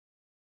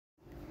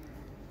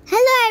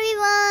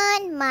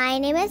my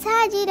name is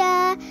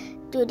Hajira.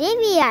 Today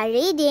we are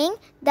reading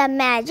The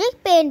Magic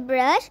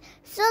Paintbrush.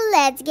 So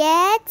let's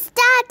get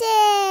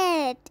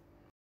started.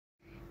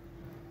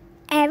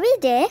 Every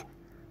day,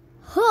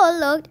 Ho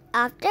looked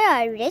after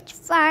a rich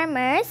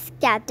farmer's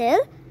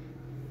cattle.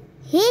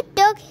 He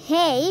took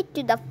hay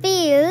to the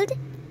field.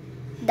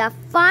 The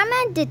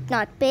farmer did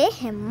not pay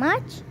him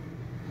much.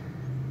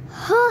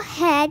 Ho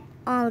had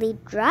only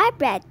dry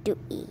bread to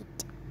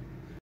eat.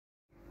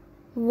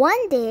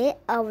 One day,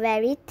 a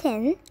very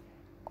thin,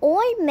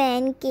 old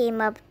man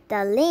came up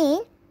the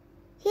lane.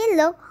 He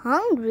looked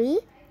hungry.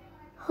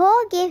 Ho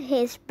gave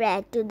his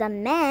bread to the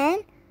man.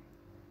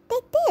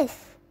 "Take this."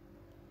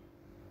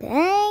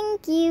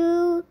 "Thank you,"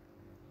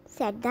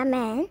 said the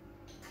man.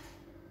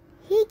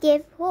 He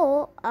gave Ho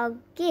a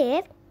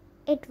gift.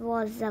 It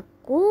was a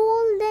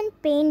golden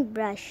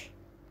paintbrush.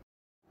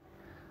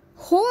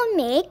 Ho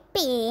made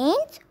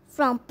paints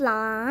from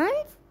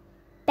plants,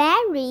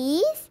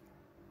 berries,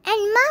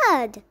 and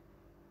mud.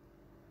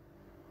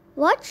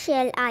 "What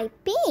shall I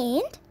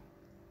paint?"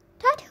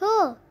 thought Ho.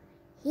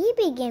 He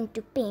began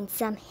to paint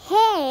some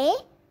hay.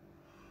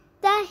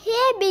 The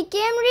hay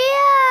became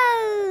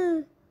real.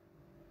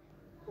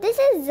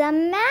 This is a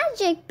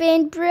magic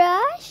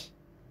paintbrush.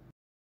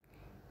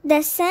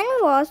 The sun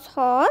was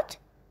hot.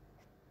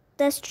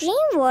 The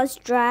stream was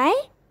dry.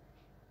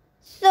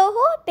 So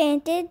Ho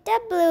painted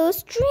the blue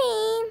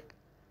stream.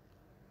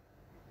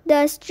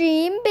 The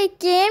stream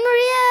became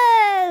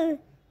real.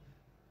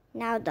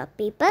 Now the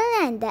people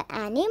and the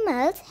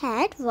animals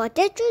had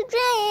water to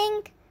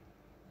drink.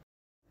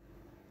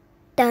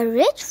 The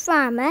rich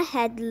farmer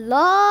had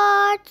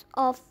lots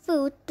of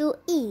food to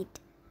eat,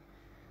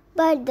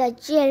 but the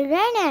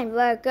children and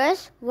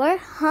workers were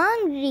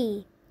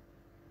hungry.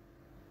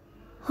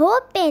 Ho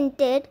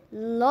painted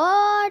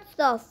lots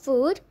of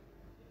food.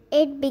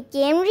 It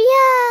became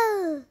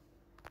real.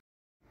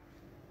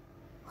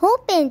 Ho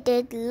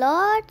painted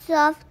lots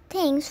of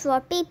things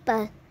for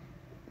people.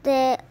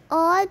 They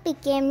all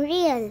became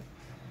real.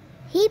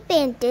 He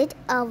painted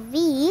a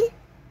wheel,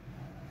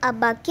 a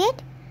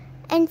bucket,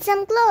 and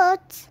some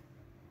clothes.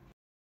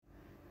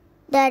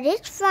 The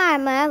rich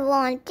farmer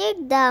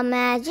wanted the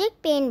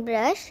magic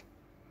paintbrush.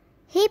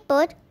 He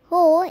put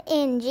Ho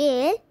in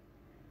jail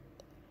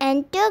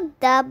and took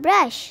the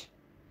brush.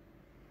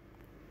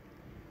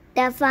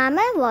 The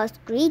farmer was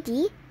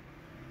greedy.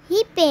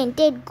 He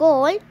painted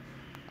gold,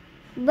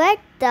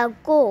 but the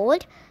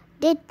gold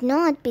did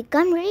not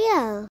become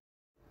real.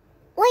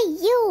 "Why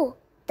you?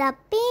 The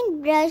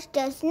paintbrush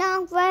does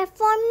not work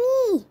for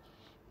me.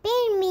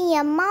 Paint me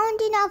a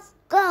mountain of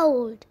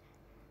gold,"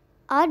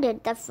 ordered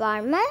the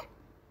farmer.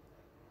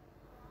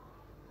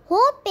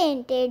 Ho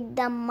painted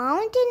the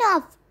mountain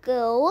of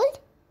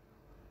gold.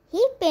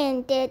 He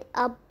painted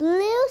a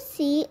blue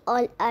sea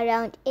all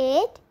around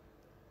it.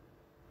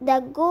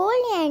 The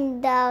gold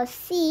and the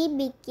sea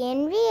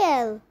became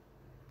real.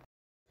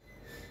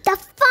 The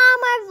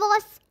farmer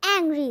was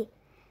angry.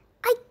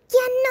 "I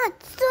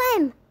cannot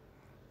swim.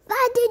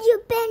 Why did you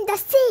paint the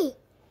sea?"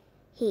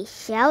 he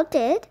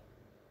shouted.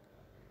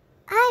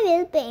 "I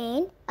will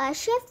paint a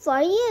ship for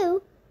you,"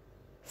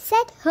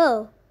 said Ho.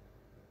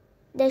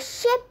 The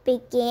ship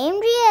became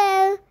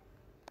real.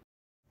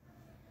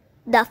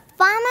 The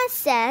farmer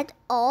set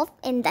off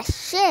in the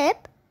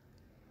ship.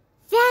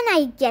 "When I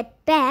get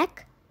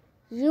back,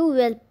 you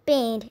will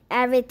paint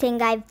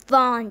everything I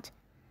want.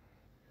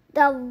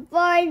 The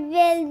world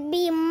will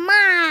be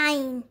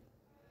mine."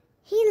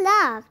 He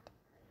laughed.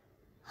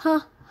 Ha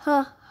ha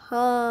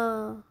ha.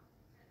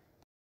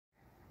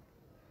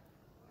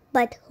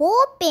 But Ho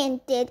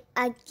painted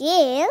a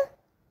gale.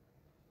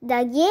 The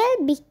gale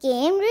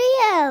became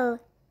real.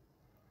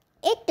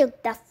 It took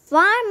the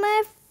farmer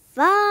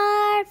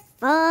far,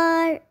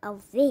 far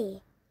away.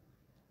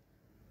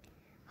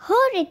 Ho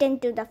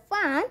returned to the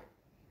farm.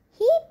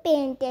 He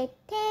painted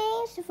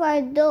things for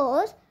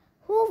those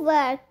who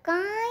were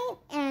kind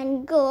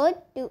and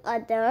good to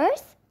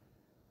others.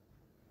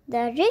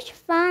 The rich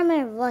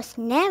farmer was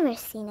never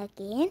seen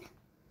again.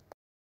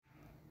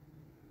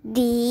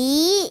 The